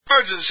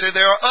emergency,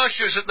 there are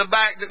ushers at the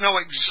back that know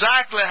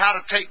exactly how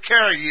to take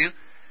care of you.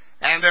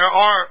 And there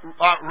are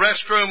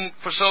restroom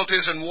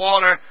facilities and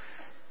water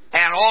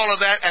and all of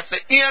that at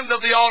the end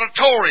of the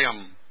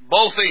auditorium,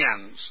 both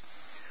ends.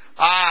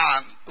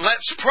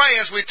 Let's pray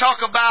as we talk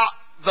about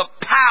the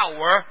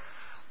power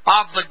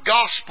of the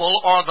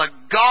gospel, or the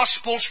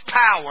gospel's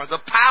power,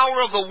 the power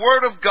of the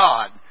Word of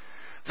God.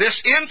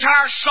 This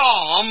entire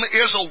psalm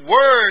is a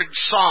word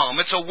psalm.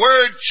 It's a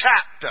word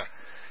chapter.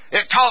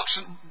 It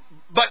talks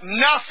but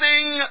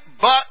nothing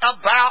but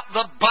about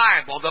the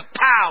Bible, the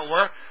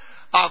power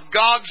of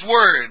God's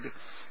Word.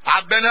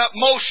 I've been up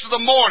most of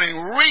the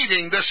morning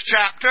reading this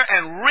chapter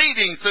and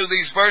reading through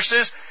these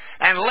verses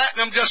and letting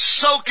them just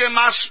soak in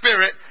my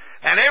spirit.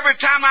 And every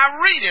time I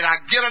read it, I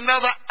get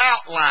another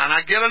outline.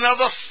 I get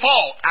another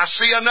thought. I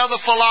see another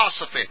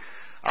philosophy.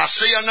 I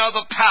see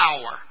another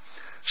power.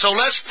 So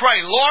let's pray.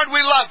 Lord,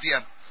 we love you.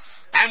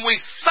 And we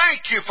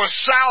thank you for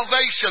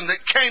salvation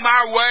that came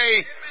our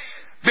way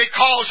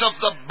because of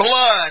the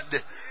blood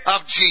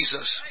of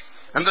Jesus.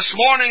 And this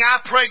morning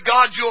I pray,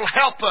 God, you'll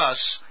help us,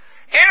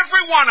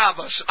 every one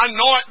of us,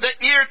 anoint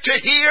the ear to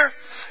hear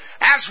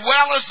as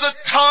well as the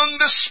tongue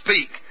to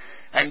speak.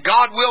 And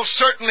God will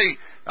certainly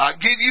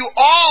give you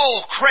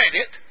all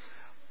credit,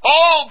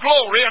 all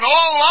glory, and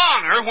all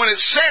honor when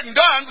it's said and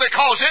done,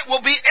 because it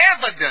will be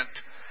evident.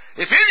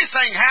 If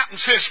anything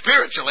happens here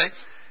spiritually,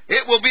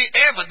 it will be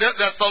evident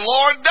that the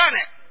Lord done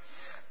it.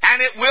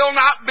 And it will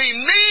not be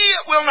me,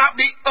 it will not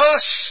be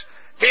us,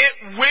 it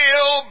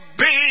will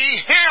be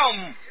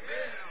Him.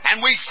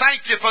 And we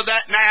thank you for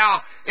that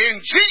now. In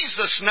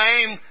Jesus'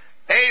 name,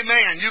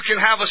 amen. You can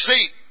have a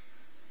seat.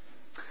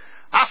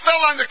 I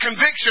fell under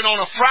conviction on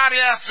a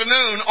Friday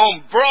afternoon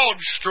on Broad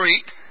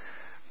Street,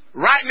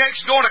 right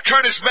next door to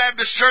Curtis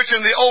Baptist Church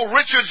in the old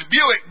Richards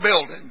Buick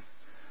building.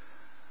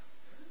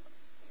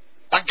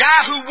 A guy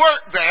who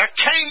worked there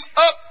came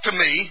up to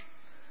me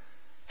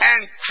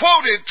and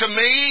quoted to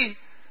me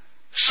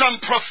some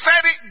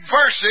prophetic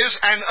verses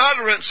and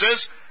utterances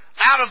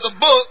out of the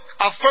book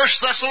of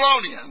 1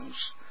 Thessalonians.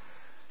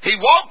 He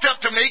walked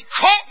up to me,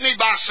 caught me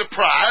by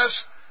surprise,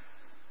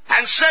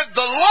 and said,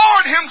 "The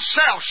Lord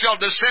Himself shall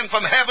descend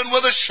from heaven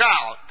with a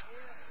shout,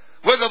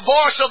 with the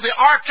voice of the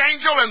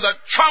archangel and the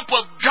trump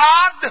of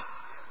God."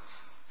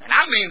 And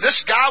I mean,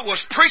 this guy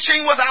was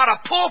preaching without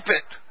a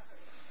pulpit.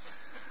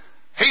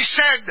 He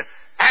said,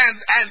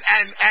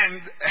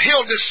 and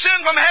He'll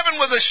descend from heaven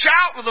with a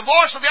shout, with the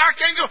voice of the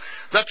archangel,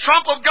 the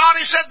trump of God.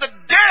 He said, "The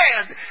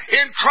dead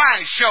in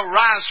Christ shall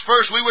rise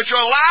first. We which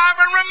are alive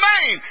and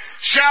remain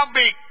shall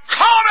be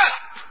caught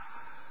up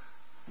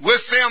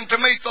with them to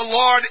meet the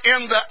Lord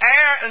in the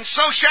air, and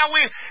so shall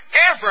we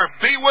ever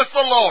be with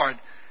the Lord."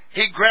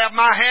 He grabbed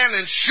my hand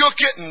and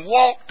shook it and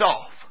walked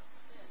off.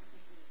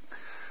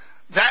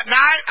 That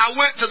night I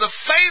went to the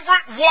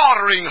favorite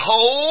watering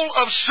hole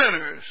of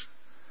sinners.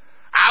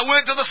 I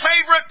went to the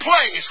favorite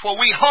place where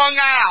we hung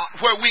out,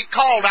 where we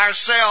called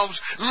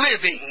ourselves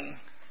living,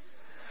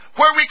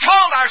 where we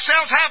called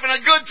ourselves having a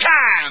good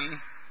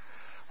time,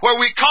 where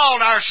we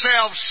called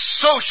ourselves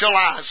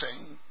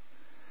socializing.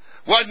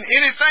 Wasn't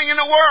anything in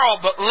the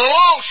world but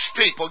lost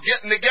people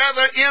getting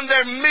together in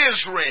their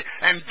misery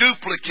and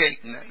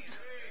duplicating it.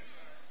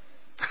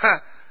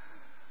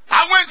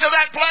 I went to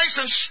that place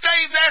and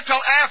stayed there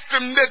till after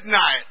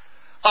midnight,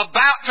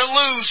 about to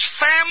lose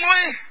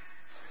family,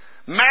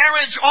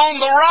 marriage on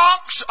the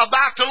rocks,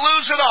 about to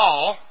lose it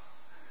all,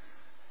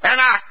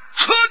 and I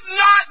could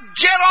not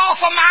get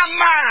off of my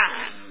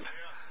mind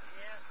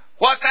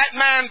what that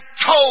man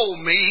told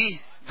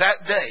me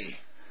that day.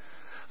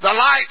 The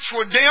lights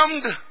were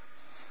dimmed.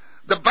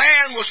 The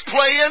band was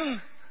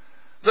playing.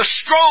 The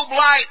strobe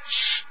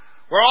lights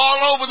were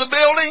all over the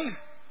building.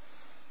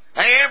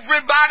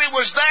 Everybody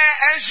was there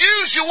as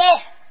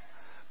usual.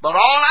 But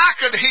all I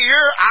could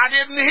hear, I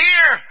didn't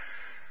hear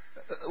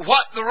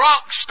what the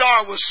rock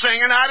star was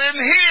singing. I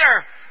didn't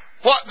hear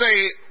what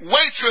the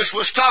waitress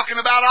was talking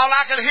about. All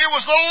I could hear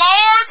was the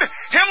Lord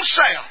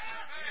Himself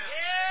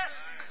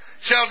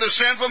shall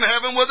descend from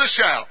heaven with a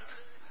shout.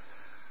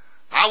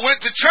 I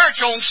went to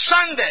church on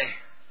Sunday,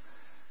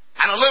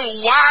 and a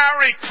little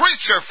wiry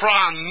preacher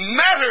from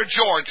Metter,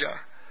 Georgia,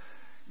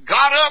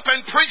 got up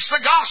and preached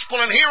the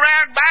gospel, and he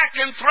ran back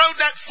and throwed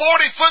that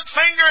 40-foot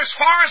finger as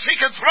far as he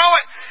could throw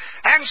it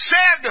and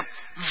said,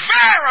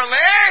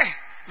 "Verily,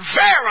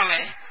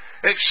 verily,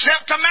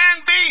 except a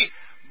man be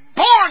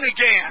born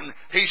again,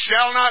 he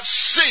shall not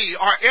see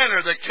or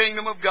enter the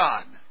kingdom of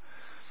God."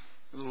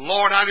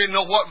 Lord, I didn't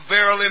know what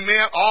verily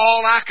meant.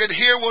 All I could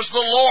hear was the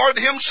Lord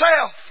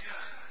Himself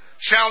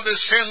shall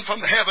descend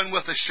from heaven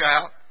with a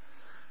shout.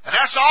 And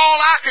that's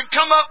all I could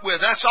come up with.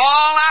 That's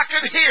all I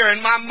could hear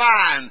in my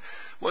mind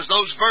was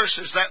those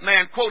verses that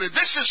man quoted.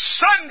 This is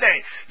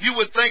Sunday. You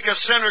would think a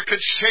sinner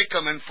could shake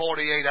them in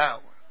 48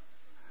 hours.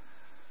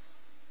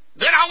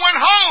 Then I went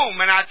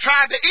home and I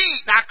tried to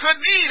eat and I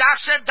couldn't eat. I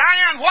said,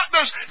 "Diane, what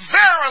does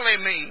verily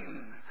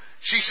mean?"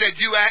 She said,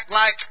 "You act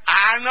like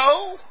I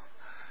know."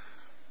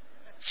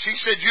 She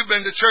said, "You've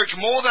been to church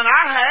more than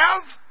I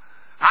have."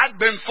 I'd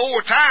been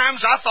 4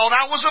 times. I thought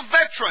I was a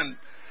veteran.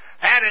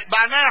 at it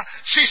by now.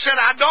 She said,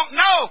 I don't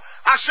know.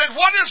 I said,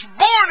 what is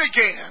born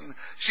again?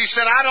 She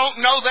said, I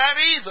don't know that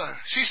either.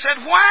 She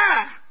said,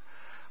 why?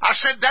 I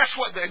said, that's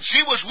what, and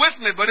she was with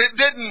me, but it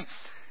didn't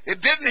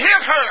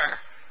hit her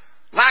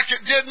like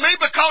it did me,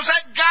 because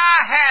that guy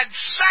had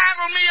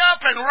saddled me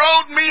up and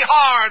rode me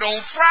hard on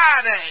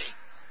Friday.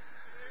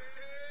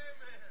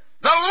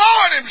 The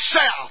Lord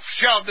Himself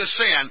shall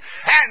descend.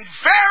 And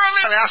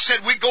verily, I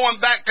said, we're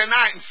going back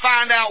tonight and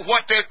find out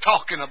what they're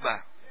talking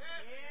about.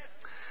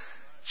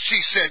 She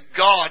said,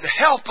 God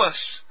help us.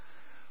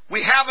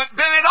 We haven't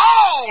been at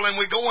all, and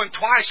we're going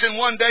twice in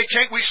one day.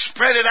 Can't we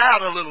spread it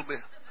out a little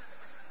bit?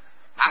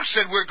 I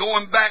said, we're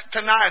going back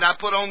tonight. I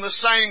put on the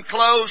same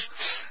clothes.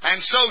 And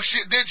so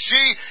she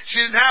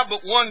didn't have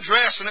but one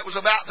dress, and it was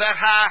about that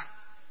high.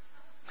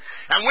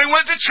 And we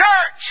went to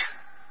church.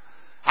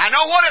 I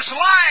know what it's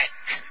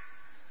like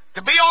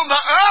to be on the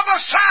other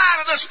side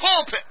of this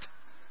pulpit.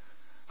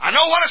 I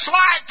know what it's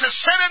like to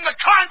sit in the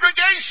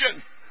congregation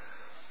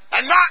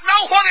and not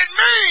know what it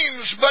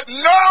means, but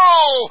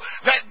know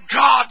that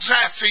God's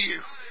after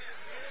you.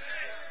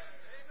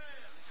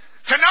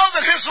 To know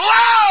that His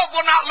love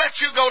will not let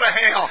you go to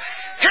hell.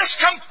 His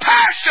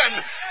compassion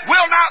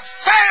will not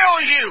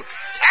fail you.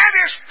 And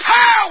His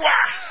power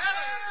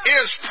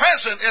is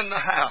present in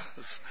the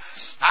house.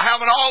 I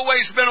haven't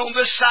always been on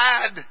this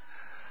side.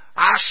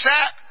 I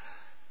sat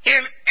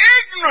in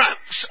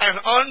ignorance and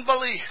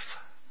unbelief.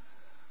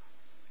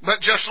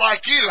 But just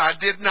like you, I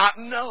did not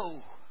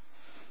know.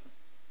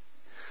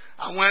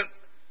 I went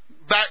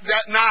back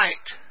that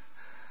night,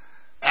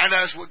 and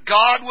as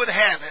God would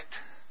have it,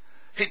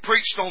 he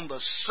preached on the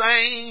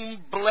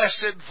same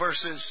blessed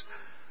verses.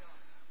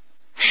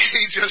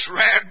 He just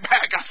ran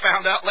back. I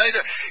found out later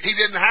he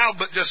didn't have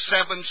but just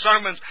 7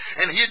 sermons,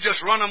 and he had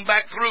just run them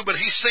back through, but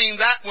he seen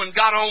that one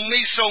got on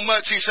me so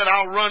much, he said,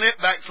 I'll run it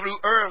back through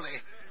early.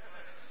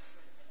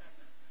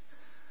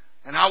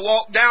 And I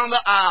walked down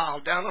the aisle,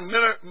 down the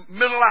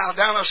middle aisle,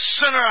 down the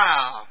center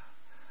aisle,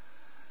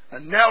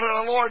 and knelt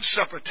at the Lord's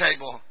Supper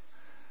table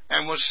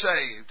and was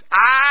saved.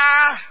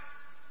 I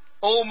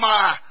owe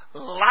my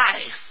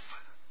life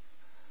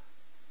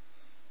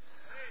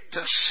to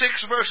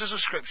 6 verses of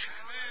Scripture.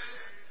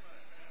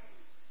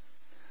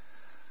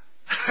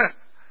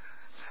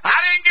 I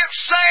didn't get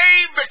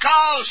saved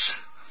because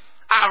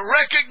I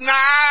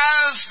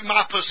recognized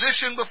my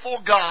position before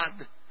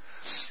God.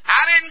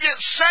 I didn't get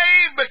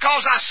saved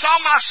because I saw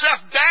myself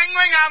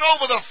dangling out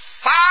over the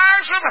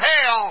fires of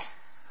hell.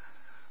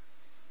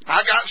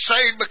 I got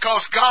saved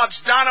because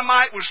God's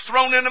dynamite was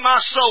thrown into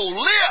my soul,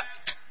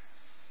 lit,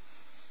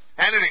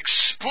 and it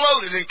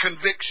exploded in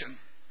conviction.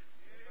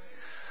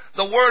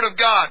 The Word of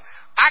God.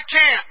 I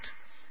can't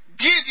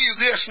give you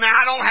this now.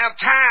 I don't have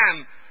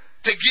time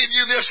to give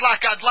you this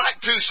like I'd like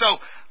to, so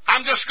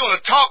I'm just going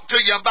to talk to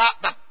you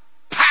about the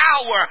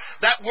power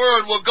that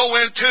Word will go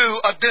into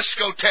a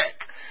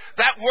discotheque.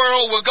 That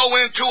Word will go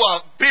into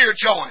a beer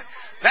joint.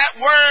 That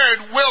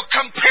Word will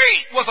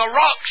compete with a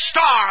rock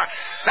star.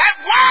 That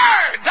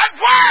Word,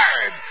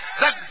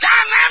 the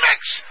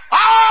dynamics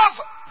of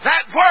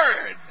that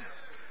Word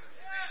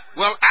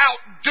will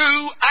outdo,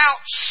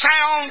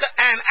 outsound,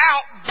 and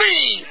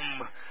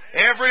outbeam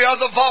every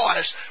other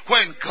voice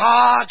when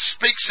God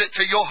speaks it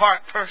to your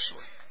heart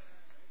personally.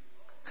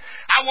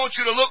 I want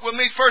you to look with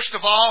me, first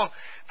of all,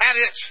 at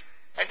its...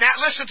 Now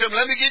listen to me,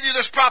 let me give you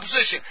this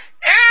proposition.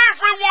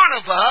 Every one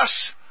of us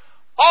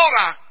ought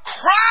to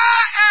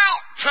cry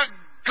out to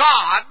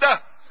God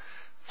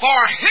for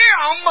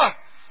Him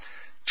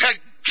to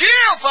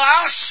give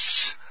us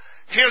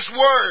His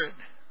Word.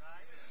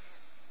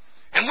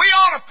 And we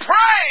ought to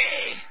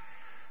pray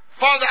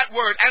for that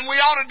Word. And we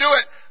ought to do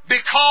it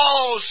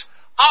because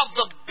of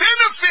the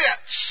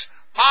benefits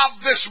of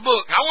this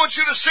book. I want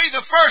you to see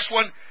the first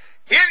one.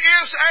 It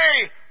is a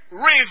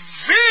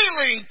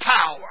revealing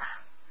power.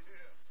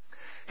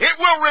 It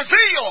will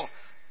reveal.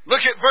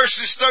 Look at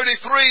verses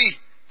 33,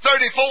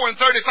 34, and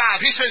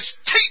 35. He says,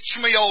 teach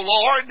me, O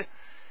Lord,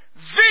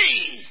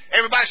 Thee.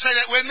 Everybody say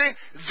that with me.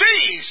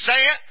 Thee, say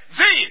it.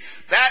 Thee.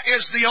 That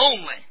is the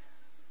only.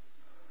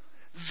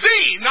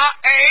 Thee, not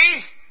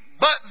a,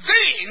 but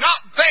Thee, not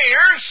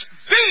theirs,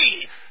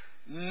 Thee,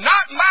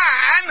 not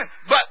mine,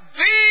 but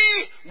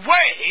the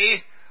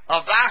way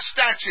of Thy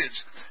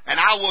statutes, and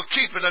I will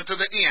keep it unto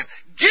the end.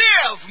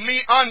 Give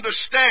me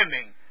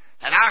understanding,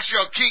 and I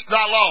shall keep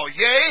Thy law.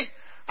 Yea,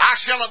 I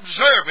shall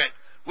observe it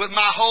with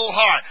my whole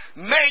heart.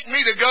 Make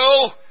me to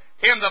go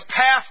in the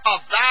path of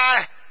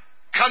Thy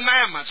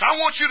commandments. I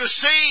want you to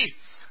see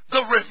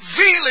the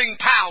revealing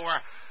power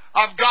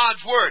of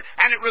God's Word.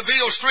 And it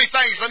reveals 3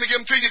 things. Let me give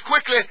them to you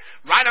quickly.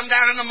 Write them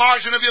down in the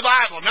margin of your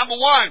Bible. Number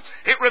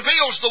 1, it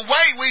reveals the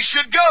way we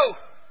should go.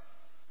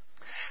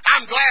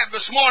 I'm glad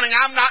this morning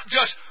I'm not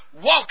just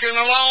walking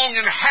along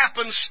in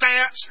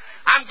happenstance.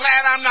 I'm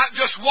glad I'm not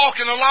just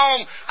walking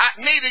along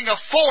needing a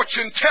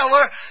fortune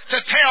teller to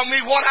tell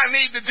me what I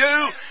need to do.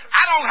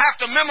 I don't have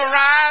to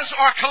memorize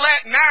or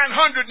collect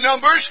 900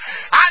 numbers.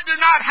 I do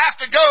not have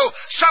to go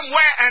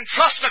somewhere and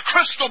trust a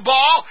crystal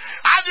ball.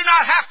 I do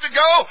not have to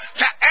go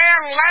to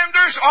Ann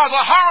Landers or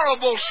the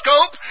Horrible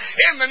Scope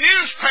in the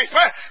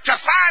newspaper to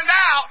find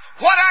out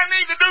what I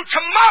need to do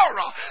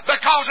tomorrow,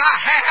 because I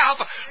have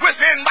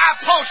within my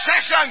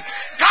possession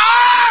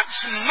God's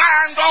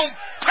mind on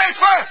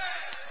paper,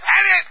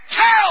 and it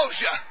tells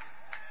you.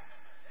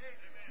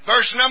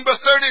 Verse number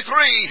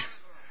 33,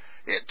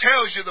 it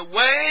tells you the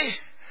way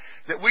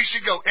that we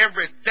should go.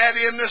 Every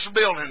daddy in this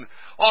building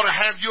ought to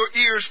have your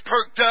ears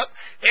perked up.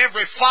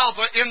 Every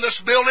father in this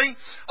building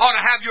ought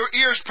to have your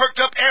ears perked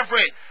up.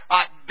 Every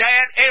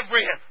dad,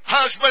 every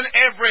husband,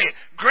 every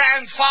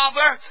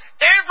grandfather,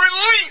 every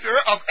leader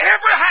of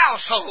every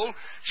household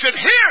should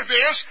hear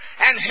this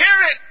and hear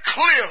it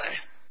clearly.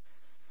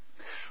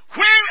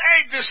 When a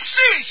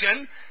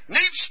decision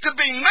needs to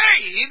be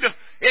made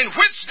in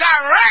which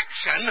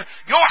direction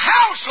your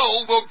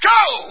household will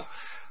go,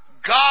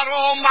 God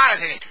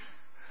Almighty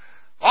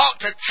ought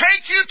to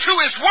take you to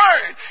His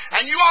Word,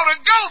 and you ought to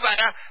go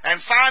there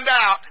and find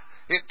out.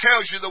 It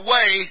tells you the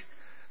way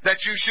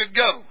that you should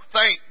go.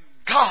 Thank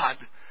God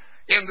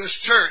in this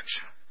church,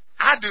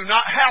 I do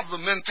not have the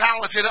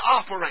mentality to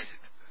operate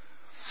it.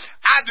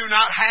 I do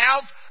not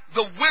have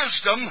the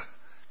wisdom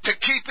to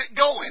keep it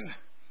going.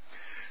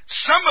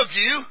 Some of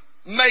you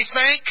may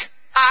think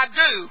I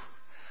do.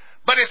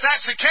 But if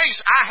that's the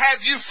case, I have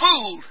you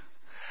fooled.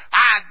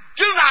 I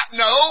do not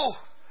know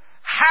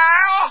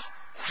how,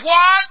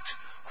 what,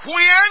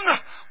 when,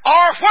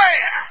 or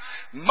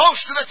where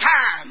most of the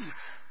time.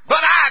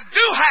 But I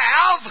do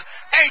have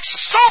a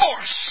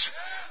source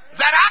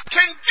that I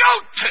can go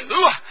to,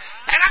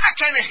 and I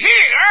can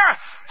hear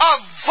a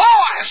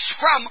voice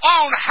from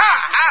on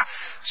high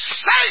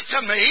say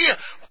to me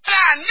what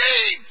I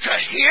need to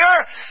hear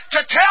to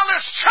tell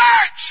this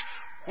church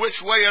which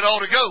way it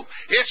ought to go.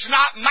 It's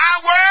not my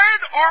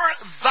word or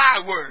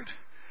thy word.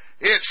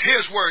 It's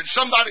His word.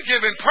 Somebody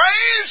give Him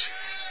praise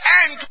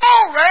and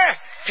glory.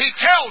 He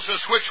tells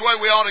us which way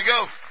we ought to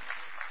go.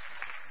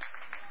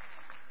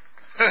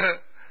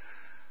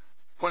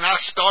 When I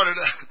started,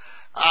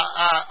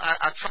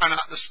 I try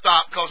not to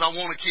stop because I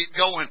want to keep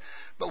going.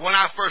 But when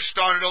I first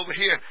started over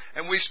here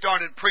and we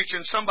started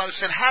preaching, somebody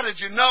said, how did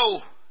you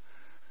know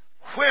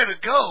where to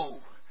go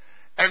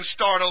and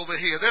start over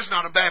here? There's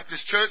not a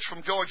Baptist church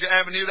from Georgia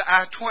Avenue to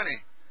I-20.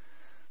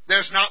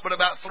 There's not but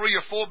about 3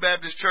 or 4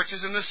 Baptist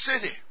churches in the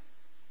city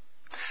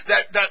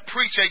that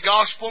preach a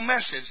gospel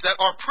message, that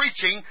are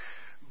preaching,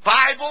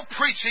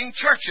 Bible-preaching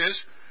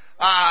churches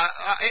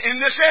in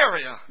this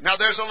area. Now,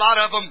 there's a lot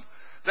of them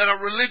that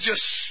are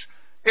religious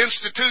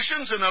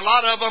institutions, and a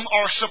lot of them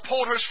are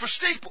supporters for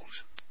steeples.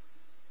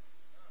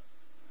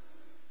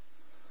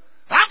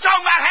 I'm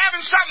talking about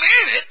having something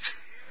in it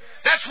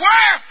that's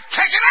worth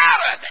taking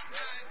out of it.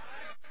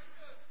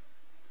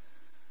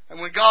 And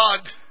when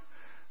God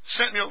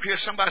sent me over here,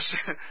 somebody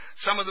said,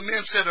 some of the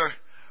men said,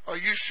 are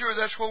you sure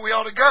that's where we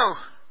ought to go?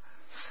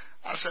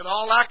 I said,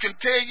 all I can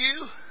tell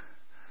you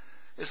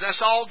is that's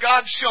all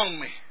God's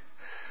shown me.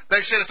 They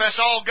said, if that's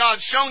all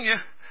God's shown you,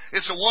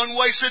 it's a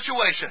one-way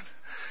situation.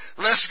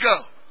 Let's go.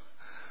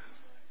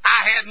 I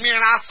had men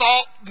I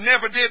thought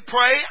never did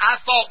pray. I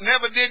thought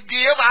never did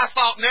give. I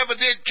thought never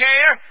did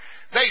care.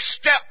 They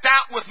stepped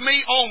out with me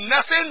on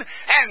nothing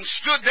and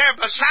stood there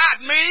beside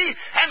me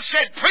and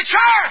said,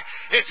 preacher,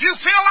 if you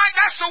feel like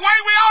that's the way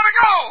we ought to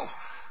go,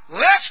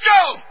 let's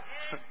go.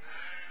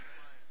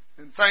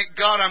 And thank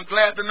God, I'm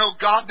glad to know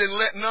God didn't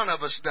let none of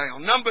us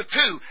down. Number 2,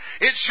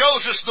 it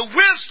shows us the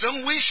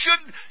wisdom we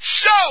should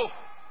show.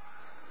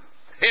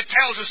 It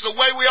tells us the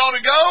way we ought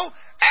to go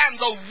and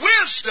the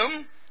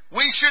wisdom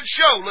we should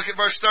show. Look at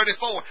verse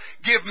 34.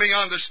 Give me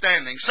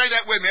understanding. Say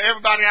that with me,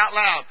 everybody out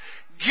loud.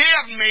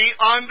 Give me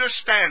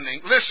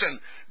understanding. Listen,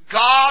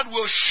 God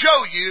will show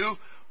you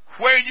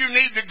where you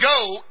need to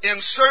go in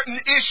certain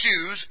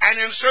issues and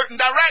in certain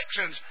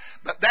directions.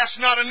 But that's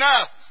not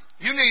enough.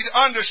 You need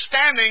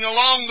understanding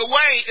along the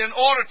way in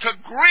order to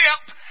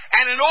grip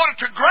and in order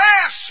to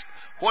grasp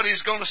what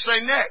He's going to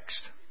say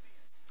next.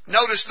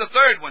 Notice the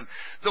third one.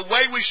 The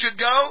way we should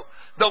go,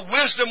 the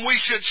wisdom we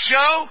should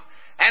show,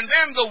 and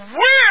then the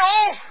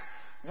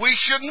will we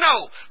should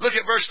know. Look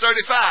at verse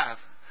 35.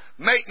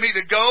 Make me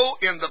to go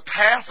in the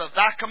path of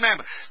thy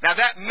commandment. Now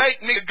that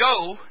make me to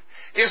go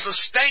is a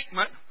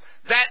statement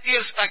that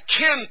is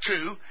akin to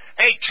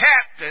a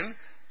captain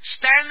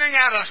standing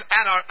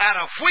at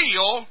a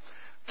wheel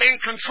in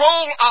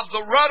control of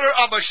the rudder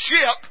of a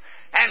ship,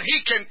 and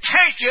he can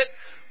take it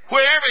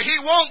wherever he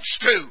wants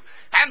to.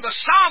 And the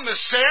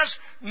psalmist says,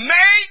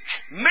 make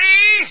me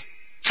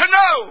to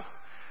know.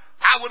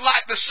 I would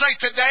like to say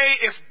today,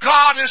 if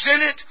God is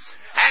in it,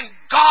 and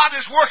God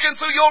is working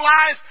through your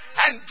life,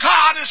 and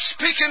God is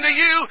speaking to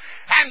you,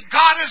 and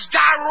God is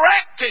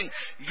directing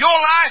your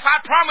life, I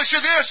promise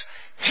you this,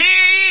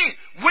 He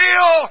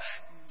will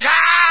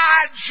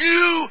guide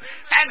you,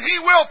 and He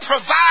will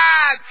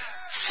provide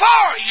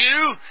for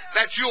you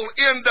that you'll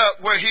end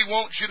up where He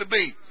wants you to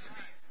be.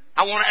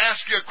 I want to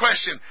ask you a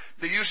question.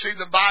 Do you see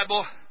the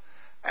Bible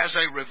as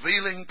a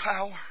revealing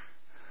power?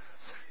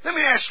 Let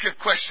me ask you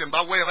a question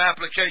by way of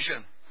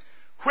application.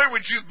 Where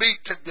would you be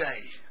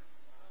today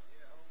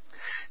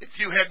if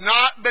you had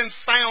not been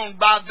found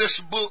by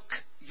this book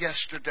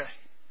yesterday?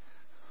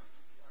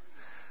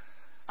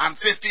 I'm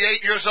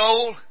 58 years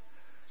old,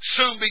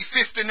 soon be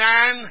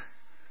 59,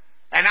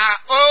 and I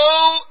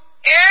owe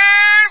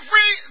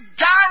every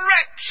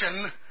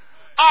direction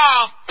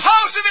of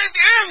positive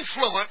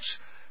influence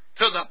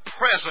to the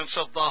presence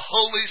of the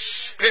Holy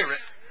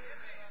Spirit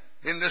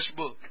in this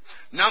book.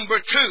 Number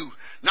two,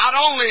 not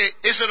only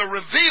is it a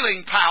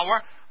revealing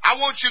power, I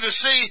want you to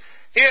see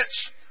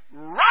its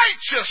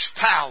righteous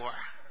power.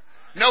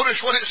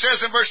 Notice what it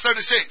says in verse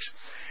 36.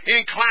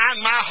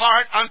 Incline my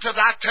heart unto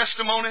thy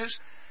testimonies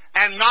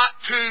and not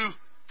to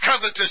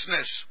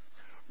covetousness.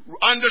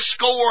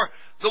 Underscore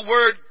the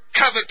word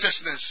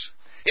covetousness.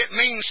 It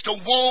means to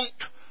want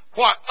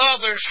what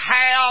others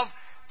have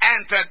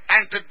and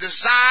to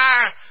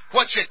desire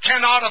what you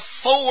cannot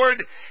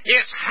afford.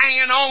 It's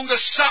hanging on to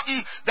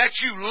something that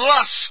you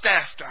lust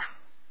after.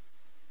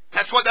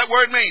 That's what that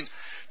word means.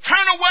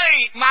 Turn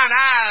away mine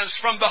eyes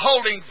from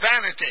beholding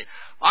vanity.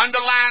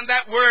 Underline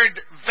that word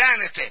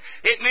vanity.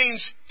 It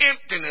means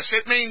emptiness.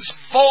 It means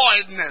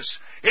voidness.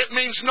 It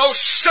means no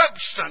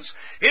substance.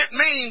 It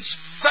means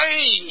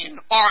vain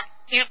or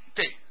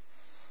empty.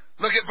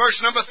 Look at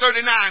verse number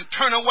 39.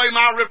 Turn away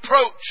my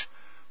reproach,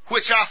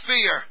 which I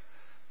fear,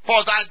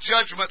 for thy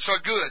judgments are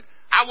good.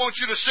 I want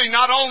you to see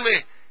not only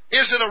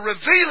is it a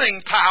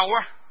revealing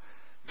power,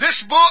 this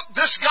book,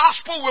 this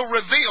gospel will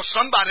reveal.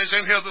 Somebody's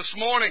in here this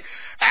morning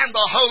and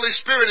the Holy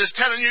Spirit is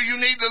telling you you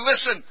need to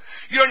listen.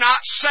 You're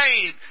not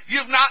saved.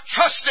 You've not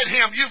trusted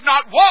Him. You've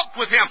not walked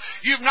with Him.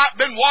 You've not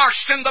been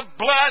washed in the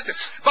blood.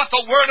 But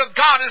the Word of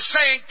God is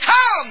saying,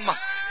 come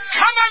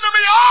unto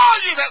me, all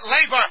you that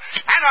labor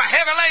and are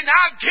heavy laden.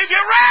 I'll give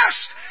you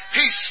rest.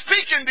 He's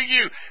speaking to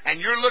you. And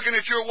you're looking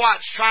at your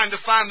watch trying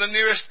to find the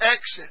nearest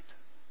exit.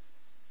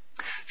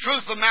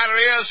 Truth of the matter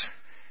is,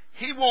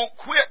 He won't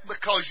quit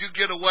because you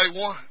get away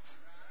once.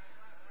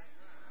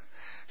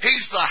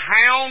 He's the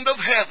hound of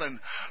heaven.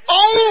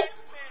 Oh!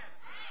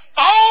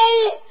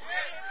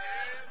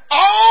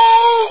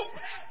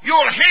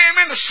 You'll hear Him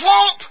in the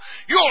swamp.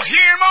 You'll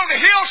hear Him on the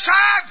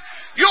hillside.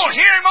 You'll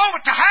hear Him over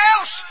at the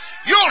house.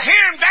 You'll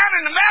hear Him down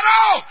in the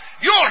meadow.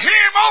 You'll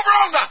hear Him over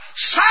on the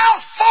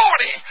South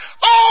 40.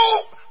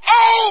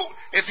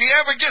 If He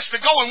ever gets to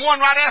going one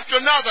right after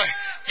another,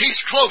 He's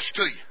close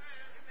to you.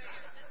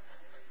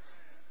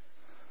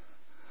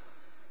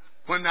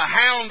 When the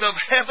hound of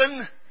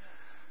heaven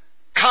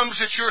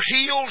comes at your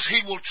heels,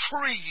 he will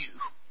tree you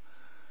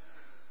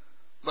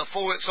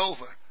before it's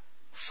over.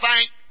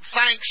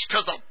 Thanks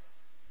to the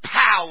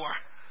power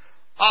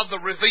of the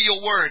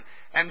revealed word.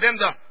 And then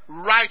the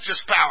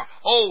righteous power.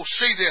 Oh,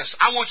 see this.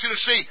 I want you to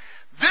see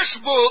this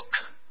book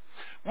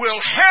will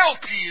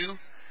help you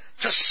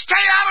to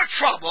stay out of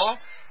trouble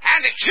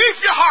and to keep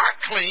your heart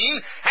clean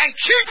and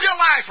keep your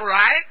life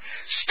right.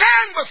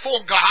 Stand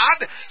before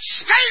God,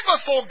 stay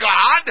before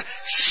God,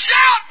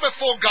 shout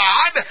before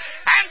God,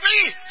 and be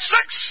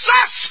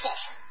successful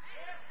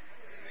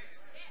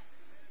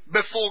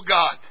before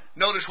God.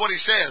 Notice what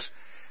he says.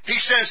 He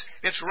says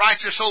it's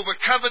righteous over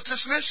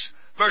covetousness.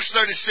 Verse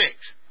 36.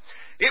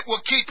 It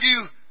will keep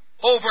you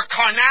over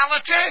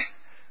carnality.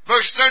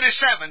 Verse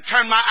 37.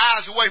 Turn my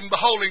eyes away from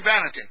beholding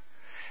vanity.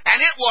 And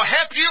it will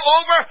help you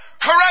over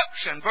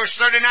corruption. Verse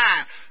 39.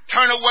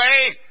 Turn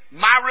away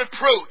my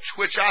reproach,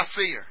 which I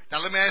fear. Now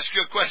let me ask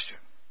you a question.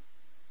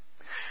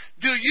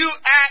 Do you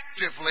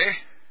actively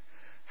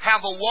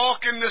have a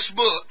walk in this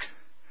book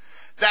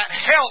that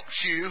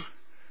helps you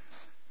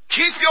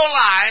keep your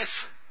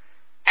life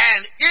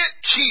and it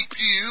keep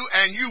you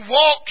and you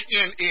walk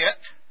in it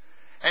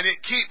and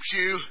it keeps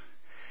you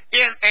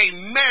in a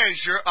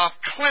measure of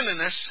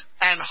cleanliness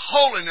and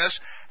holiness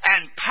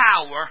and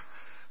power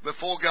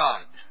before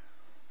God?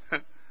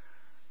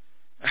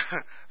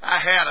 I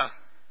had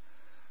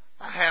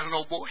an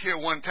old boy here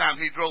one time.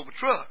 He drove a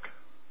truck.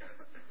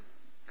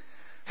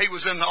 He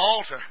was in the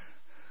altar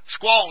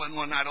squalling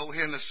one night over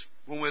here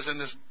when we was in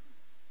this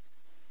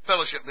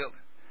fellowship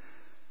building.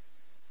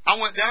 I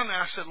went down there.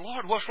 I said,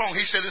 Lord, what's wrong?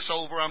 He said, it's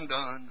over. I'm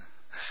done.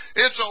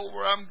 It's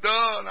over. I'm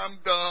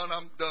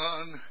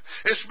done.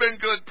 It's been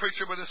good,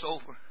 preacher, but it's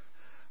over.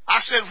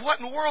 I said, what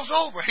in the world's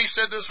over? He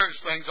said, this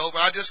hurts thing's over.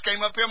 I just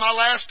came up here my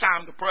last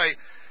time to pray.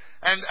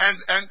 And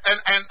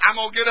I'm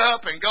going to get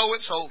up and go.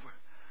 It's over.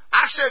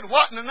 I said,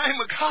 what in the name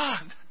of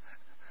God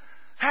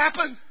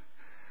happened?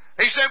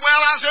 He said,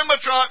 well, I was in my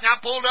truck and I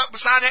pulled up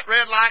beside that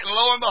red light and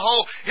lo and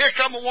behold, here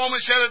come a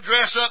woman. She had a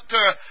dress up to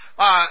her.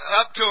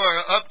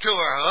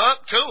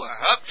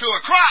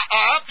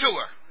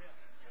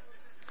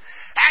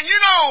 And you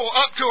know,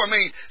 up to her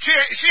means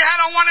she had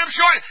on one of them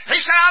shorts. He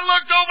said, I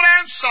looked over there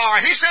and saw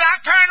her. He said, I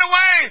turned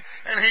away.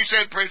 And he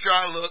said, preacher,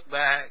 I looked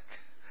back.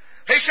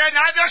 He said, and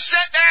I just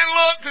sat there and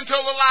looked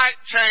until the light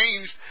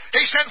changed.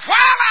 He said, while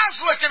I was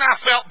looking, I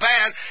felt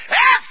bad.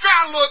 After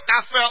I looked,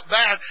 I felt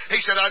bad.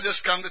 He said, I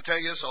just come to tell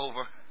you it's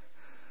over.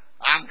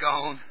 I'm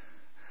gone.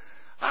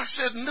 I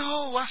said,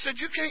 no. I said,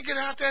 you can't get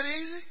out that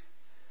easy.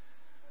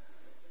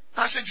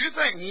 I said, you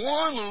think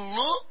one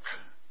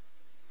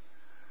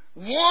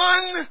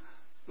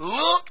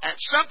look at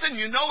something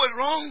you know is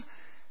wrong,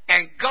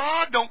 and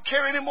God don't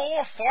care any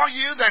more for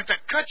you than to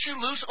cut you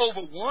loose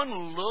over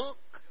one look?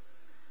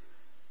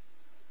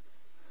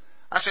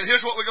 I said,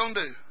 here's what we're going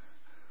to do.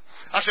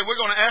 I said, we're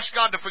going to ask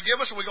God to forgive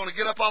us, and we're going to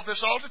get up off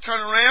this altar, turn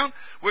around.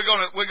 It's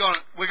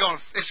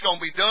going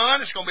to be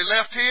done. It's going to be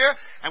left here,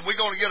 and we're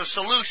going to get a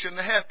solution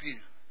to help you.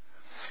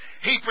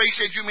 He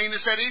said, you mean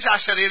it's that easy? I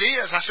said, it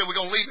is. I said, we're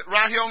going to leave it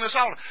right here on this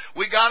altar.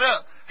 We got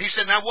up. He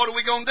said, now what are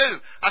we going to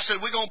do? I said,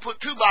 we're going to put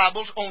 2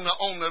 Bibles on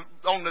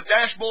the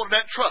dashboard of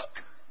that truck.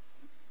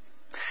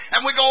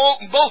 And we're going to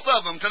open both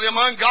of them to them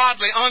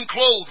ungodly,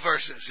 unclothed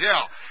verses.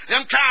 Yeah.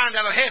 Them kind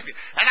that'll help you.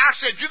 And I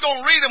said, you're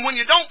going to read them when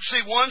you don't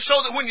see one,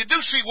 so that when you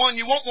do see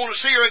one, you won't want to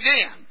see her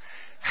again.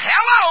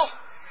 Hello?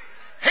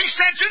 He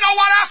said, you know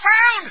what I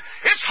found?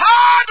 It's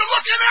hard to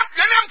look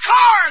in them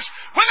cars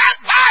when that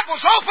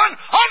Bible's open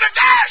on the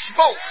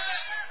dashboard.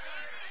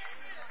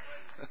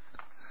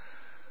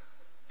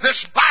 This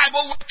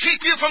Bible will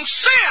keep you from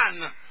sin,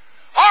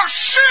 or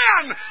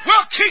sin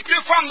will keep you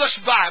from this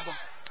Bible.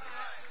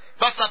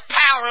 But the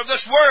power of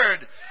this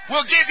Word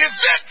will give you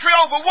victory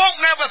over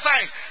wanting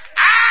everything.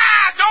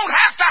 I don't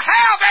have to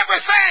have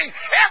everything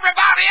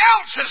everybody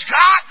else has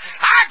got.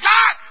 I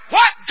got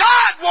what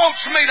God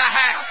wants me to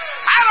have.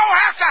 I don't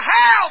have to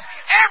have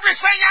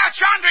everything out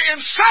yonder in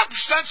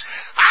substance.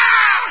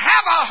 I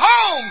have a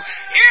home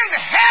in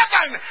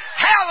heaven.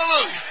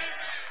 Hallelujah.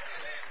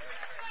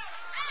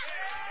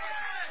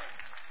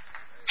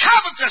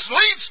 Covetous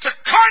leads to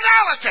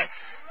carnality.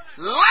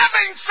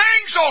 Loving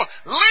things will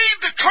lead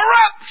to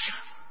corruption.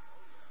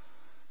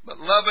 But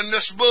loving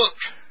this book,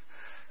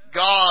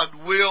 God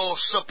will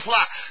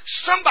supply.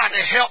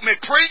 Somebody help me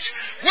preach.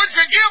 Would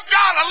you give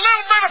God a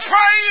little bit of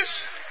praise?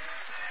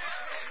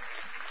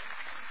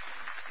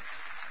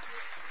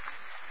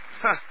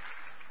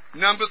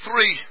 Number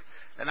 3,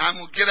 and I'm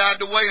going to get out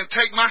of the way and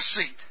take my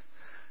seat.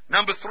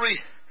 Number 3,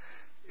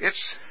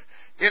 it's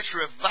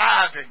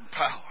reviving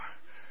power.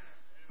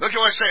 Look at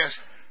what it says.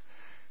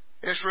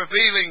 It's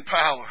revealing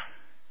power.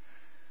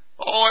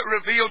 Oh, it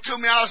revealed to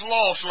me I was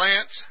lost,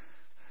 Lance.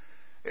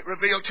 It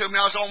revealed to me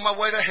I was on my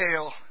way to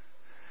hell.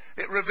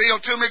 It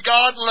revealed to me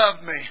God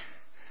loved me.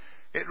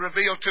 It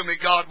revealed to me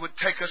God would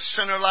take a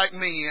sinner like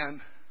me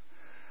in.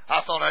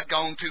 I thought I'd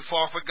gone too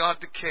far for God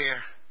to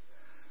care.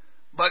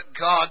 But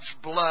God's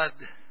blood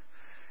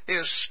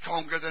is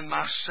stronger than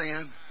my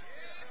sin.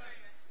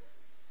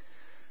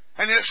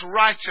 And it's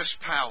righteous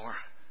power.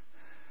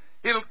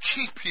 It'll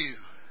keep you.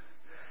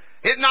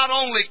 It not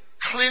only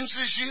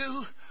cleanses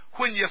you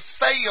when you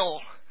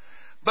fail,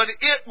 but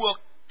it will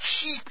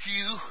keep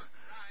you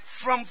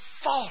from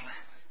falling.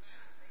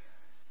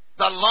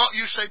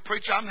 You say,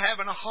 preacher, I'm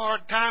having a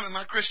hard time in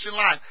my Christian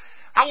life.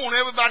 I want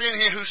everybody in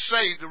here who's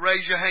saved to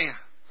raise your hand.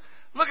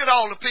 Look at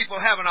all the people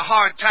having a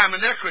hard time in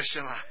their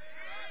Christian life.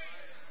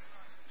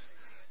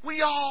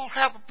 We all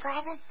have a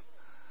problem.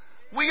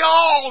 We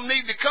all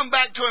need to come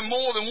back to Him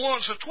more than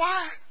once or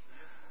twice.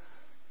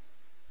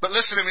 But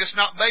listen to me, it's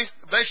not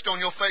based on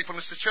your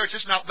faithfulness to church.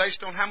 It's not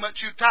based on how much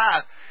you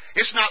tithe.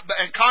 It's not,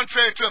 and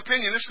contrary to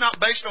opinion, it's not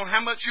based on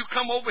how much you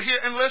come over here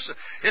and listen.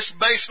 It's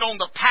based on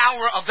the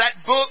power of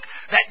that book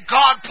that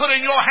God put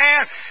in your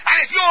hand. And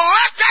if you'll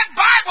let that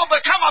Bible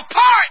become a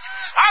part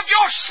of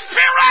your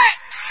spirit,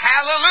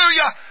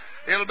 hallelujah,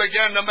 it'll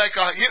begin to make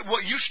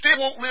you still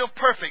won't live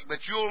perfect,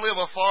 but you'll live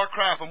a far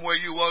cry from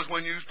where you was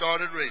when you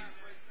started reading.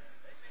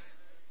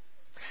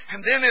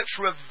 And then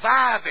it's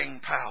reviving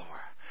power.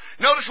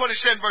 Notice what he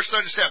said in verse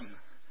 37.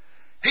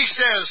 He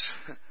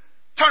says,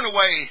 turn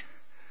away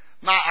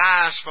my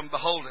eyes from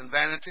beholding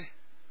vanity.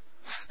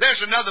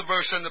 There's another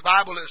verse in the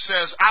Bible that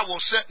says, I will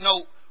set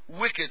no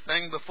wicked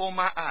thing before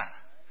my eye.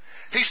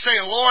 He's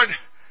saying, Lord,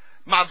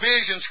 my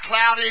vision's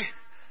cloudy.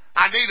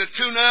 I need a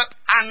tune-up.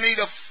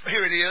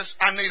 Here it is.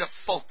 I need a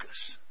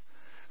focus.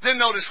 Then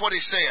notice what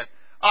he said.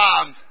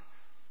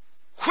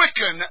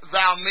 Quicken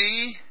thou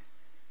me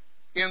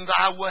in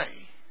thy way.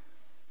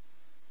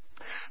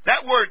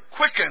 That word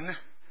quicken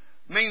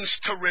means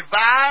to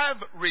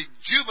revive,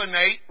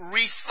 rejuvenate,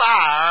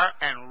 refire,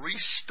 and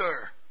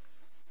restir.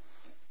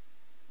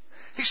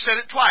 He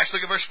said it twice.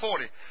 Look at verse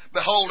 40.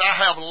 Behold, I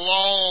have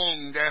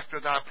longed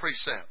after thy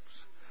precepts.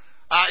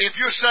 If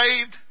you're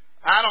saved,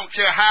 I don't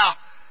care how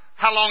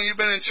long you've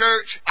been in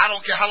church. I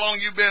don't care how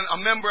long you've been a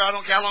member. I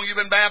don't care how long you've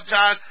been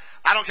baptized.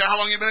 I don't care how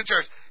long you've been in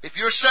church. If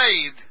you're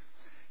saved,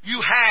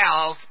 you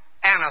have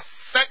an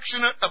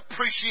affectionate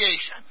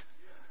appreciation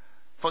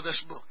for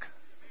this book.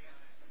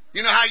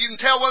 You know how you can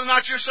tell whether or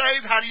not you're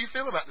saved? How do you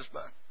feel about this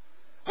book?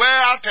 Well,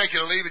 I'll take it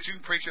or leave it. You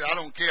can preach it. I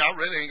don't care. I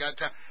really ain't got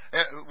time.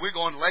 We're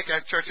going to Lake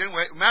Act Church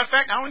anyway. Matter of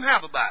fact, I don't even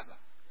have a Bible.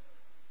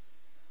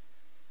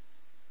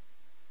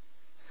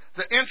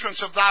 The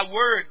entrance of thy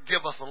word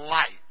giveth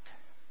light,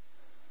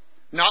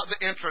 not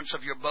the entrance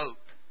of your boat.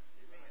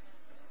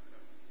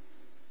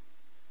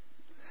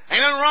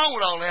 Ain't nothing wrong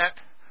with all that,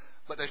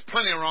 but there's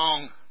plenty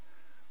wrong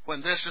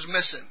when this is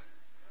missing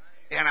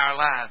in our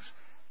lives.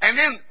 And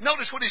then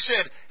notice what he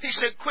said. He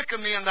said,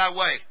 quicken me in thy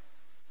way.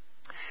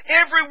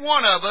 Every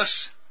one of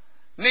us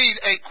need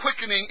a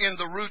quickening in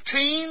the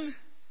routine,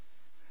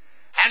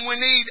 and we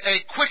need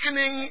a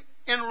quickening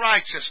in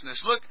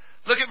righteousness. Look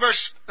at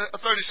verse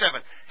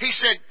 37. He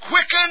said,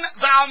 quicken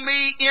thou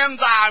me in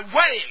thy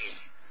way.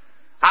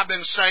 I've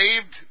been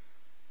saved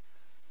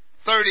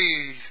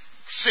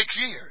 36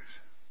 years.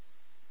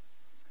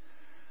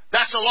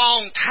 That's a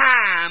long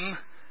time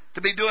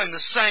to be doing the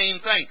same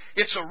thing.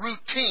 It's a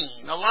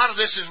routine. A lot of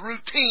this is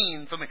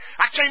routine for me.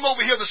 I came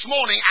over here this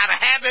morning out of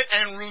habit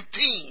and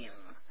routine.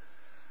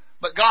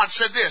 But God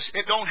said this,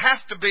 it don't have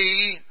to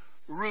be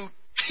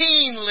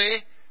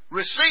routinely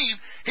received.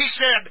 He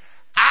said,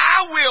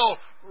 I will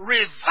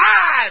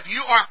revive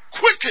you or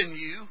quicken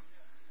you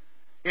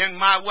in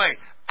my way.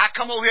 I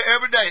come over here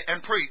every day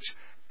and preach,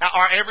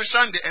 or every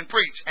Sunday and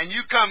preach, and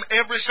you come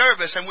every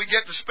service and we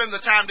get to spend the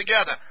time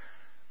together.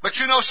 But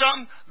you know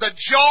something? The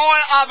joy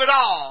of it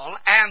all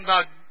and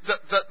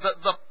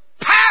the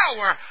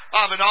power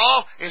of it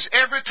all is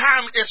every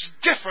time it's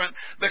different,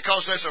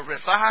 because there's a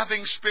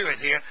reviving spirit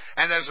here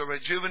and there's a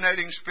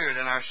rejuvenating spirit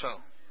in our soul.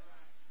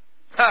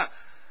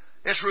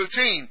 It's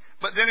routine.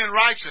 But then in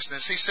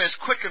righteousness, he says,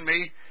 quicken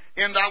me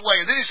in thy way.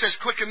 And then he says,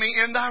 quicken me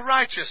in thy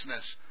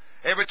righteousness.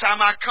 Every time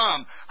I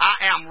come, I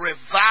am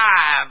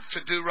revived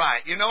to do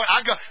right. You know what?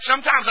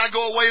 Sometimes I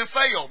go away and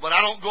fail, but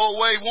I don't go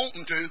away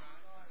wanting to.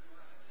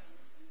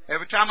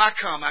 Every time I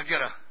come, I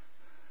get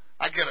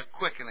a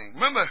quickening.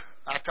 Remember,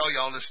 I told you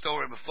all this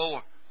story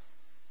before.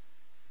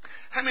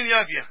 How many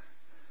of you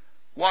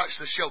watch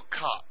the show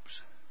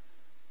Cops?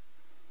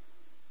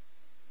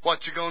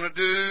 What you gonna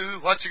do?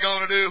 What you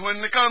gonna do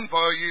when they come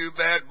for you,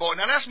 bad boy?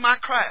 Now that's my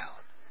crowd.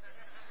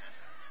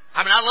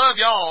 I mean, I love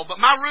y'all, but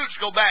my roots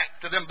go back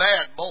to them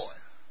bad boys.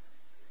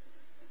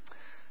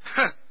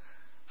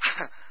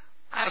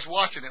 I was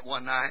watching it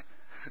one night,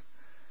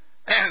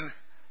 and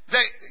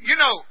they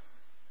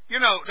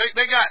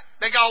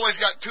always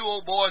got two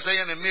old boys. They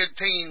in their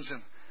mid-teens,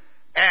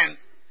 and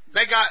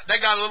they got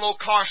a little old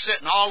car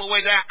sitting all the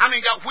way down. I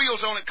mean, got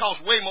wheels on it,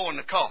 costs way more than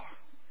the car.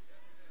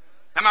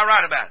 Am I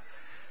right about it?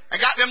 They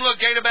got them little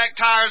Gatorback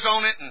tires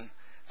on it,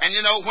 and you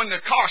know, when the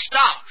car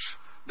stops,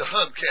 the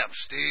hubcap's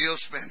still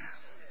spinning.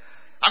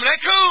 I mean,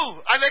 they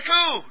cool. They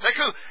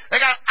cool. They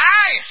got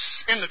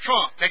ice in the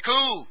trunk. They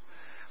cool.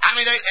 I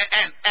mean,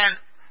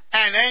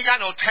 and they ain't got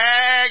no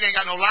tag, ain't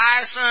got no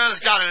license,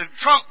 got a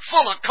trunk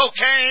full of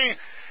cocaine,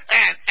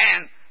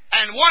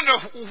 and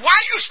wonder why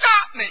you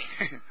stopped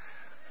me.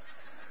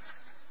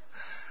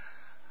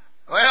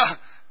 Well,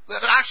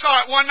 I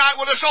saw it one night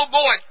where this old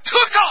boy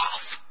took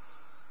off.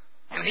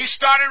 And he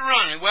started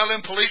running. Well,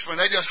 them policemen,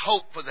 they just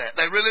hope for that.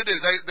 They really do.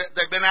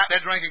 They've been out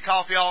there drinking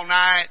coffee all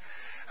night,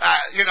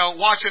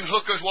 watching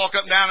hookers walk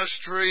up and down the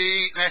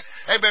street.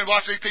 They've been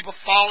watching these people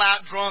fall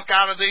out drunk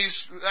out of these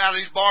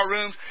bar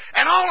rooms.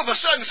 And all of a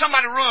sudden,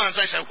 somebody runs.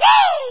 They say,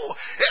 whoa!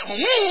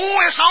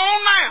 It's on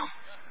now.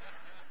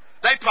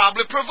 They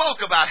probably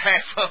provoke about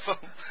half of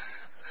them.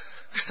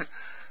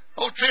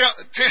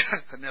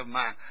 Never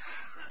mind.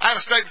 I had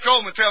a state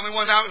patrolman tell me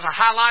one time it was the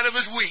highlight of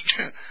his week.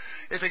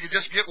 If he could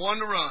just get one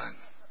to run.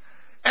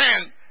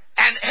 And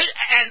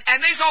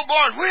these old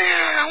boys,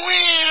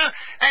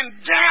 and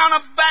down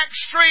a back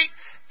street,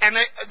 and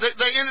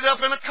they ended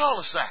up in a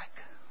cul-de-sac.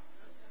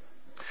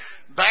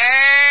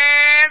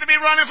 Bad to be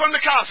running from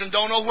the cops and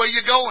don't know where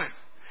you're going.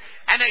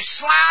 And they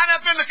slide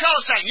up in the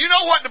cul-de-sac. You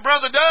know what the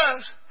brother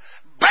does?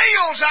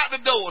 Bails out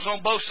the doors on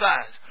both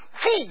sides.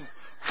 Whoom,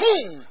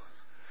 whoom.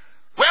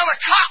 Well, the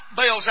cop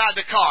bails out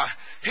the car.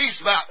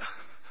 He's about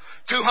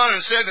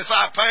 275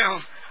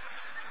 pounds.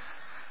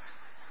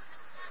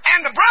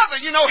 And the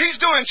brother,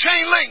 he's doing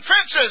chain link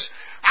fences.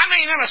 I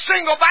mean, in a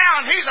single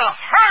bound, he's a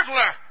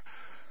hurdler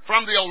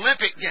from the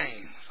Olympic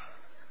Games.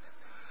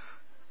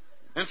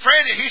 And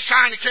Freddie, he's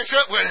trying to catch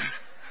up with him.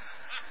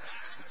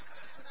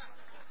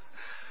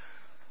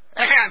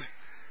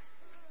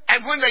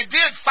 And when they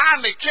did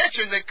finally catch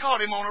him, they caught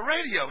him on a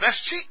radio.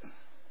 That's cheating.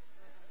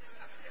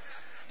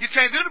 You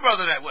can't do the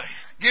brother that way.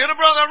 Give the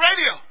brother a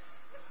radio.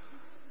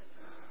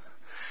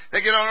 They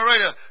get on the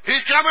radio.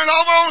 He's coming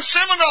over on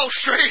Seminole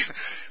Street.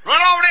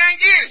 Run over there and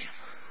get him.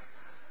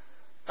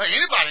 Hey,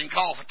 anybody can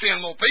call for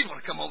 10 more people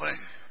to come over there.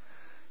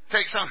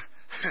 Take some.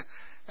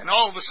 And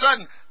all of a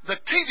sudden, the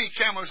TV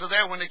cameras are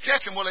there when they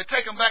catch him. Well, they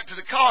take him back to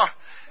the car,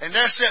 and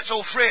there sits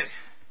old Freddie.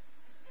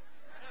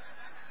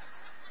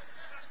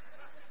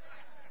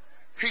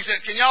 He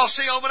said, can y'all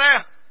see over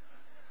there?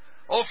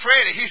 Old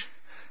Freddie,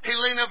 he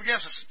leaned up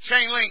against a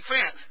chain link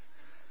fence.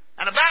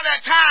 And about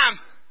that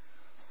time,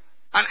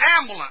 an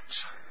ambulance,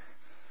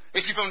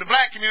 if you're from the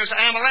black community,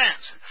 an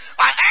ambulance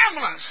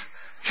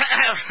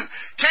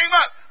came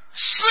up,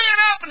 slid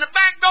up, and the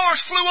back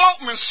doors flew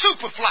open, and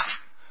Superfly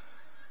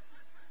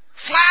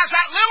flies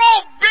out, little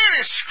old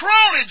bitty,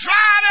 scrawny,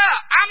 dried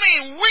up,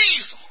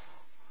 weasel,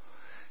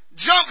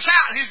 jumps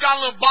out. He's got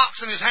a little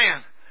box in his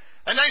hand.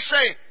 And they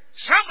say,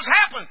 something's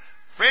happened.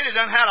 Freddie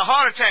done had a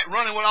heart attack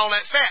running with all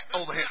that fat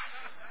over here.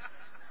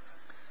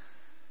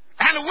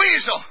 And the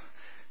weasel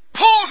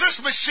pulls this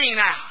machine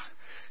out,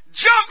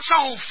 jumps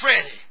on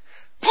Freddie,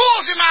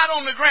 pulls him out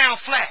on the ground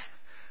flat,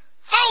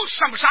 throws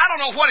some, I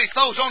don't know what he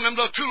throws on them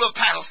two little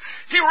paddles.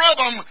 He rubs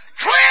them,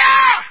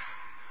 clear!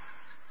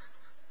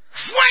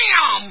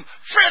 Wham!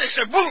 Freddie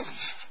said, boom!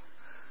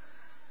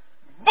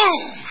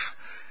 Boom!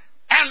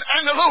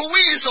 And the little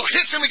weasel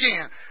hits him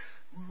again.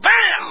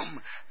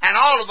 Bam! And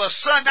all of a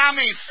sudden,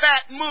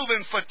 fat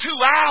moving for 2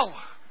 hours.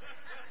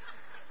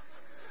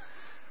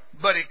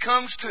 But he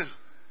comes to.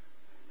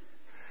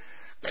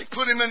 They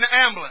put him in the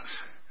ambulance.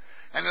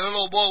 And the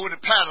little old boy with the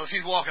paddles,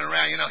 he's walking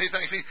around, he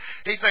thinks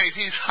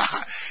he's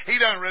he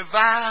done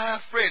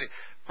revived Freddie.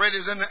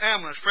 Freddie's in the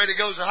ambulance. Freddie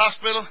goes to the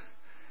hospital,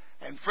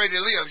 and Freddie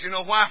lives. You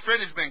know why?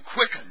 Freddie's been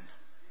quickened.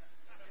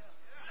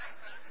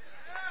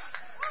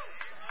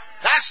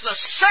 That's the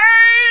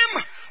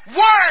same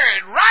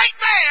word right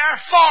there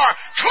for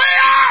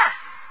clear.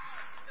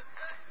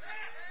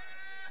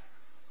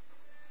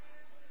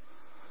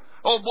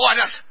 Oh boy,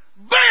 that's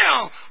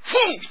bam,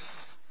 boom.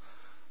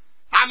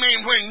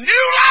 When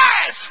new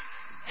life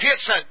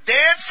hits a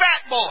dead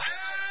fat boy,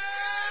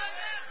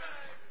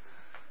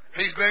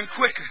 he's been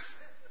quickened.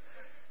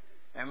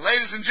 And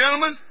ladies and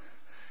gentlemen,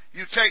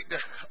 you take the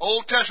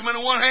Old Testament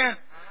in one hand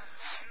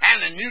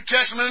and the New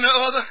Testament in the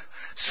other.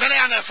 Sit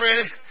down there,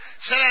 Freddie.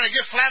 Sit down and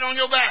get flat on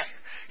your back.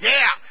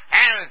 Yeah.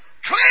 And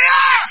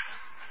clear!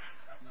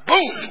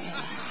 Boom!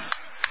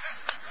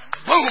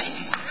 Boom!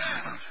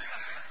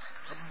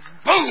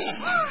 Boom!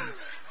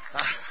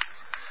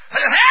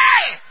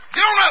 Hey!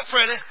 Get on up,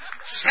 Freddie.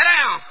 Sit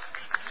down.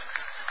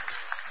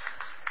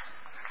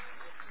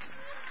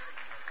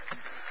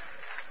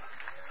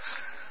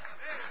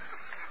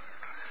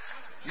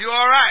 You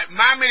all right?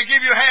 Remind me to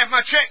give you half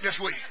my check this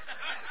week.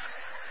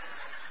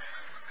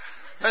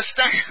 Let's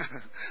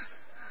stand.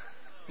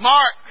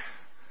 Mark,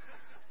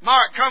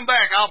 come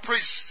back. I'll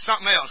preach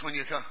something else when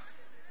you come.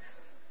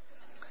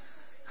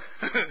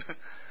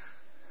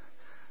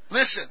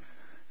 Listen,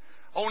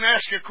 I want to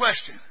ask you a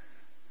question.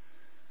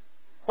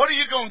 What are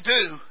you going to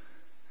do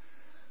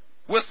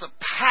with the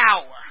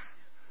power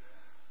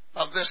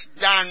of this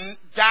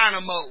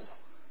dynamo,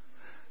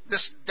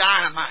 this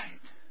dynamite?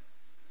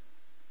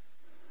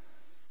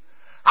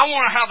 I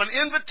want to have an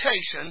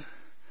invitation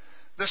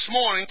this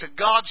morning to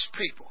God's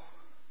people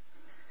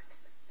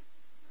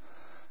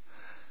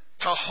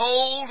to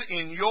hold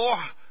in your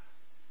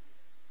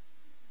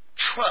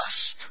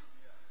trust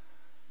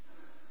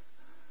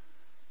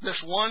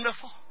this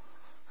wonderful,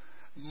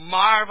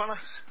 marvelous,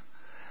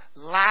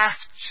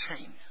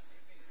 life-changing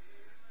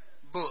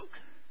book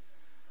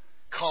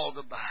called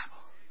the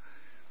Bible.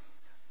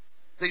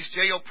 These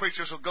jail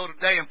preachers will go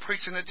today and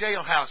preach in the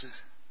jailhouses.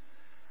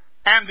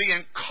 And the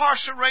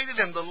incarcerated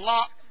and the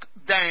locked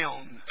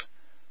down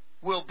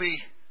will be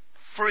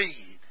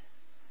freed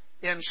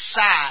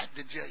inside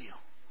the jail.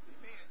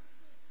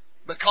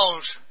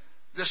 Because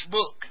this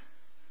book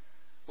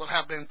will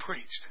have been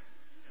preached.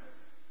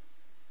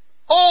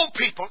 Old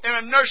people in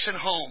a nursing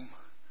home,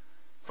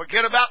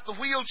 forget about the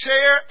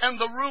wheelchair and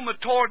the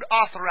rheumatoid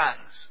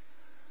arthritis.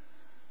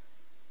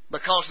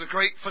 Because the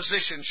great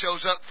physician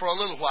shows up for a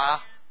little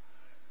while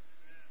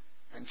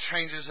and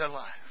changes their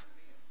life.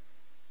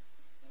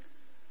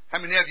 How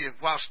many of you,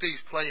 while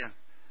Steve's playing,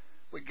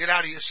 would get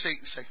out of your seat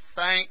and say,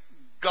 thank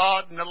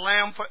God and the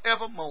Lamb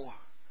forevermore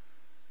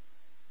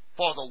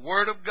for the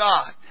Word of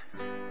God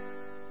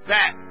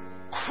that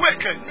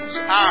quickens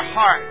our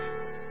heart,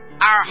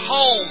 our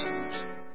homes,